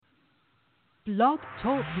Blog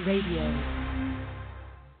Talk Radio.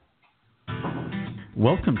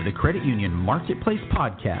 Welcome to the Credit Union Marketplace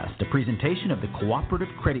Podcast, a presentation of the Cooperative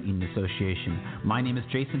Credit Union Association. My name is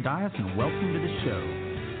Jason Dias, and welcome to the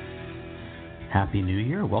show. Happy New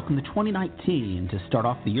Year. Welcome to 2019. To start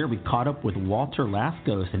off the year, we caught up with Walter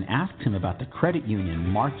Laskos and asked him about the Credit Union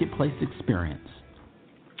Marketplace experience.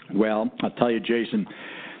 Well, I'll tell you, Jason,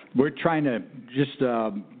 we're trying to just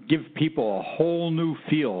give people a whole new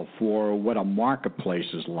feel for what a marketplace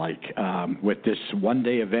is like with this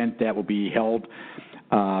one-day event that will be held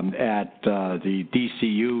at the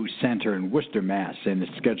DCU Center in Worcester, Mass., and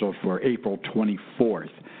it's scheduled for April 24th.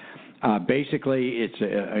 Basically, it's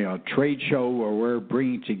a trade show where we're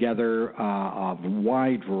bringing together a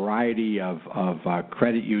wide variety of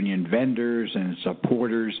credit union vendors and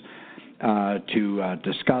supporters to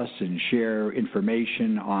discuss and share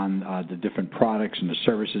information on the different products and the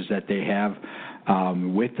services that they have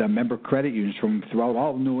with member credit unions from throughout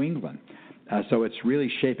all of New England. So it's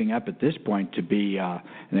really shaping up at this point to be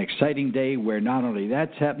an exciting day where not only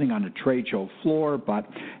that's happening on the trade show floor, but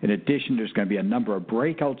in addition, there's going to be a number of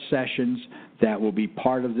breakout sessions that will be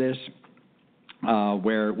part of this.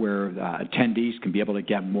 Where attendees can be able to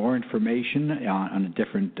get more information on the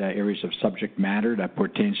different areas of subject matter that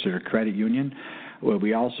pertains to their credit union.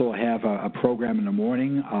 We also have a program in the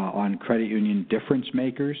morning on credit union difference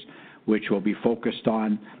makers, which will be focused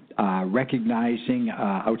on recognizing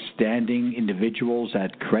outstanding individuals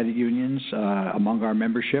at credit unions among our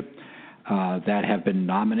membership that have been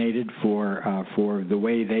nominated for the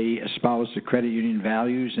way they espouse the credit union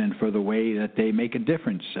values and for the way that they make a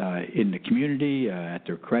difference in the community at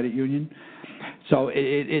their credit union. So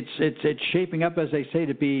it's shaping up, as I say,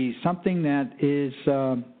 to be something that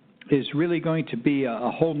is really going to be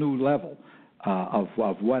a whole new level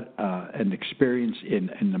of what an experience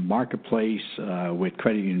in the marketplace with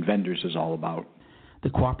credit union vendors is all about. The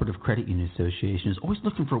Cooperative Credit Union Association is always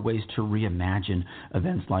looking for ways to reimagine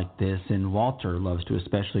events like this, and Walter loves to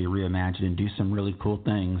especially reimagine and do some really cool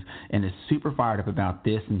things, and is super fired up about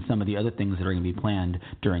this and some of the other things that are going to be planned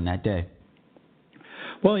during that day.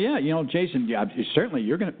 Well, yeah, Jason, certainly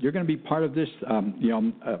you're going to be part of this,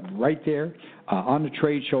 right there on the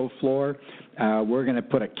trade show floor. We're going to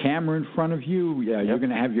put a camera in front of you. You're going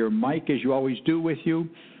to have your mic, as you always do, with you.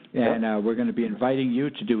 And we're going to be inviting you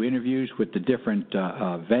to do interviews with the different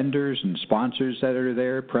vendors and sponsors that are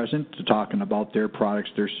there present, talking about their products,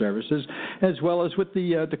 their services, as well as with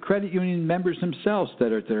the credit union members themselves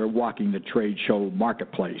that are walking the trade show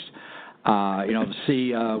marketplace. To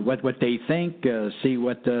see what they think, see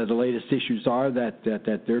what the latest issues are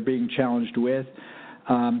that they're being challenged with.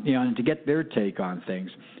 And to get their take on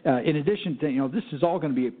things. In addition to, this is all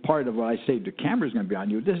going to be a part of what I say, the camera's going to be on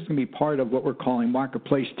you. This is going to be part of what we're calling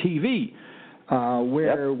Marketplace TV,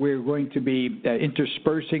 where we're going to be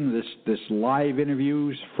interspersing this live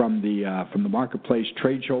interviews from the Marketplace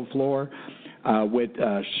trade show floor with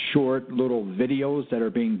short little videos that are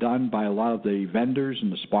being done by a lot of the vendors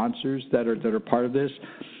and the sponsors that are part of this.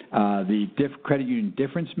 The credit union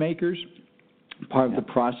difference makers. Part of the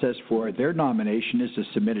process for their nomination is to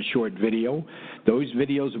submit a short video. Those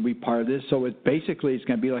videos will be part of this. So it's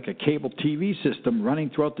going to be like a cable TV system running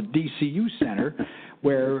throughout the DCU Center,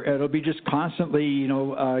 where it'll be just constantly,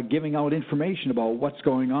 giving out information about what's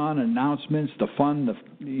going on, announcements, the fun,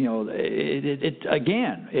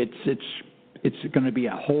 it's going to be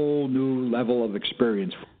a whole new level of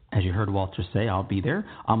experience. As you heard Walter say, I'll be there.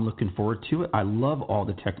 I'm looking forward to it. I love all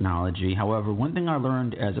the technology. However, one thing I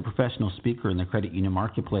learned as a professional speaker in the credit union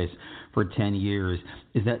marketplace for 10 years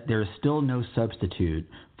is that there is still no substitute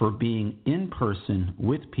for being in person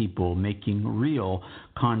with people, making real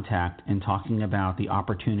contact and talking about the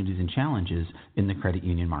opportunities and challenges in the credit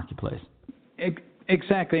union marketplace.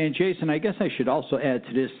 Exactly. And Jason, I guess I should also add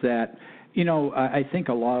to this that I think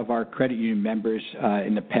a lot of our credit union members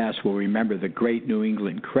in the past will remember the Great New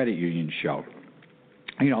England Credit Union Show.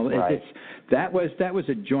 Right. That was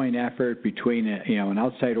a joint effort between an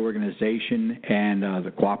outside organization and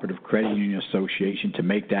the Cooperative Credit Union Association to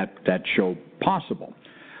make that show possible.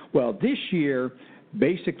 Well, this year,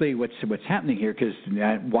 basically what's happening here, because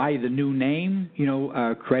why the new name,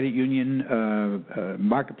 Credit Union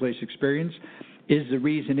Marketplace Experience, is the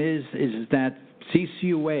reason is that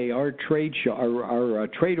CCUA, our trade show, our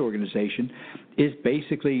trade organization, is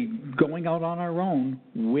basically going out on our own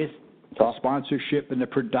with the sponsorship and the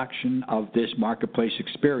production of this marketplace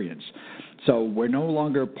experience. So we're no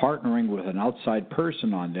longer partnering with an outside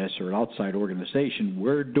person on this or an outside organization.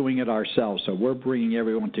 We're doing it ourselves. So we're bringing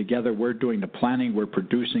everyone together. We're doing the planning. We're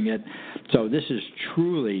producing it. So this is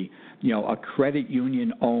truly, a credit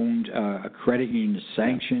union owned, a credit union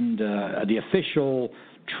sanctioned, the official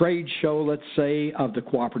trade show, let's say, of the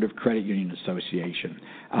Cooperative Credit Union Association.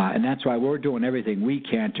 And that's why we're doing everything we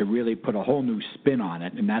can to really put a whole new spin on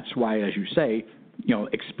it. And that's why, as you say,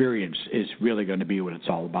 experience is really going to be what it's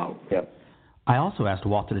all about. Yep. I also asked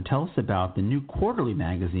Walter to tell us about the new quarterly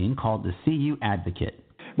magazine called the CU Advocate.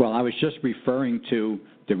 Well, I was just referring to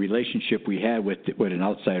the relationship we had with an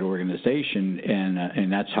outside organization,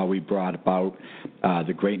 and that's how we brought about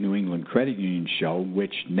the Great New England Credit Union Show,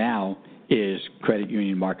 which now is Credit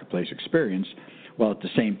Union Marketplace Experience. Well, at the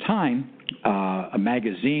same time, a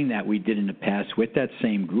magazine that we did in the past with that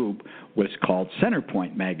same group was called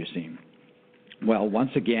Centerpoint Magazine. Well,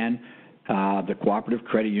 once again, the Cooperative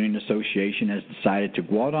Credit Union Association has decided to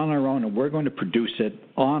go out on our own, and we're going to produce it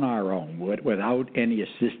on our own without any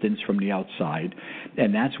assistance from the outside,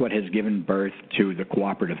 and that's what has given birth to the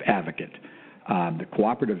Cooperative Advocate. The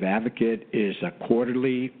Cooperative Advocate is a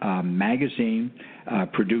quarterly magazine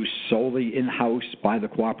produced solely in-house by the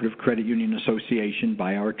Cooperative Credit Union Association,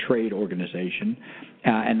 by our trade organization,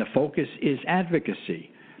 and the focus is advocacy,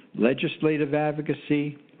 legislative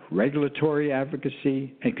advocacy, regulatory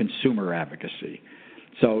advocacy, and consumer advocacy.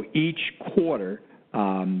 So each quarter,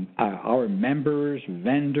 our members,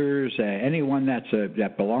 vendors, anyone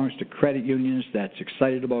that belongs to credit unions, that's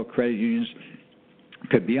excited about credit unions,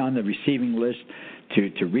 could be on the receiving list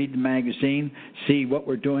to read the magazine, see what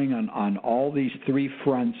we're doing on all these three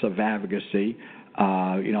fronts of advocacy,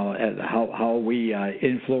 how we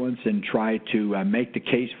influence and try to make the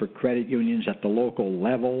case for credit unions at the local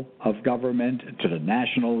level of government, to the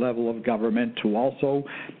national level of government, to also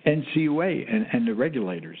NCUA and the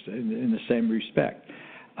regulators in the same respect.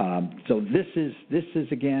 So this is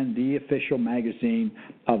again the official magazine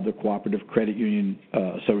of the Cooperative Credit Union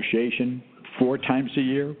Association, 4 times a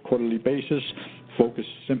year, quarterly basis, focused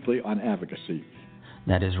simply on advocacy.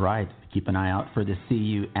 That is right. Keep an eye out for the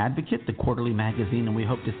CU Advocate, the quarterly magazine, and we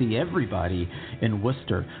hope to see everybody in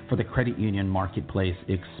Worcester for the Credit Union Marketplace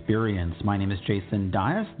Experience. My name is Jason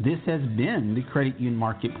Dias. This has been the Credit Union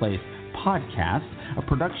Marketplace Podcast, a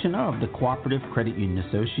production of the Cooperative Credit Union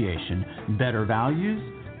Association. Better values,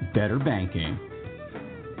 better banking.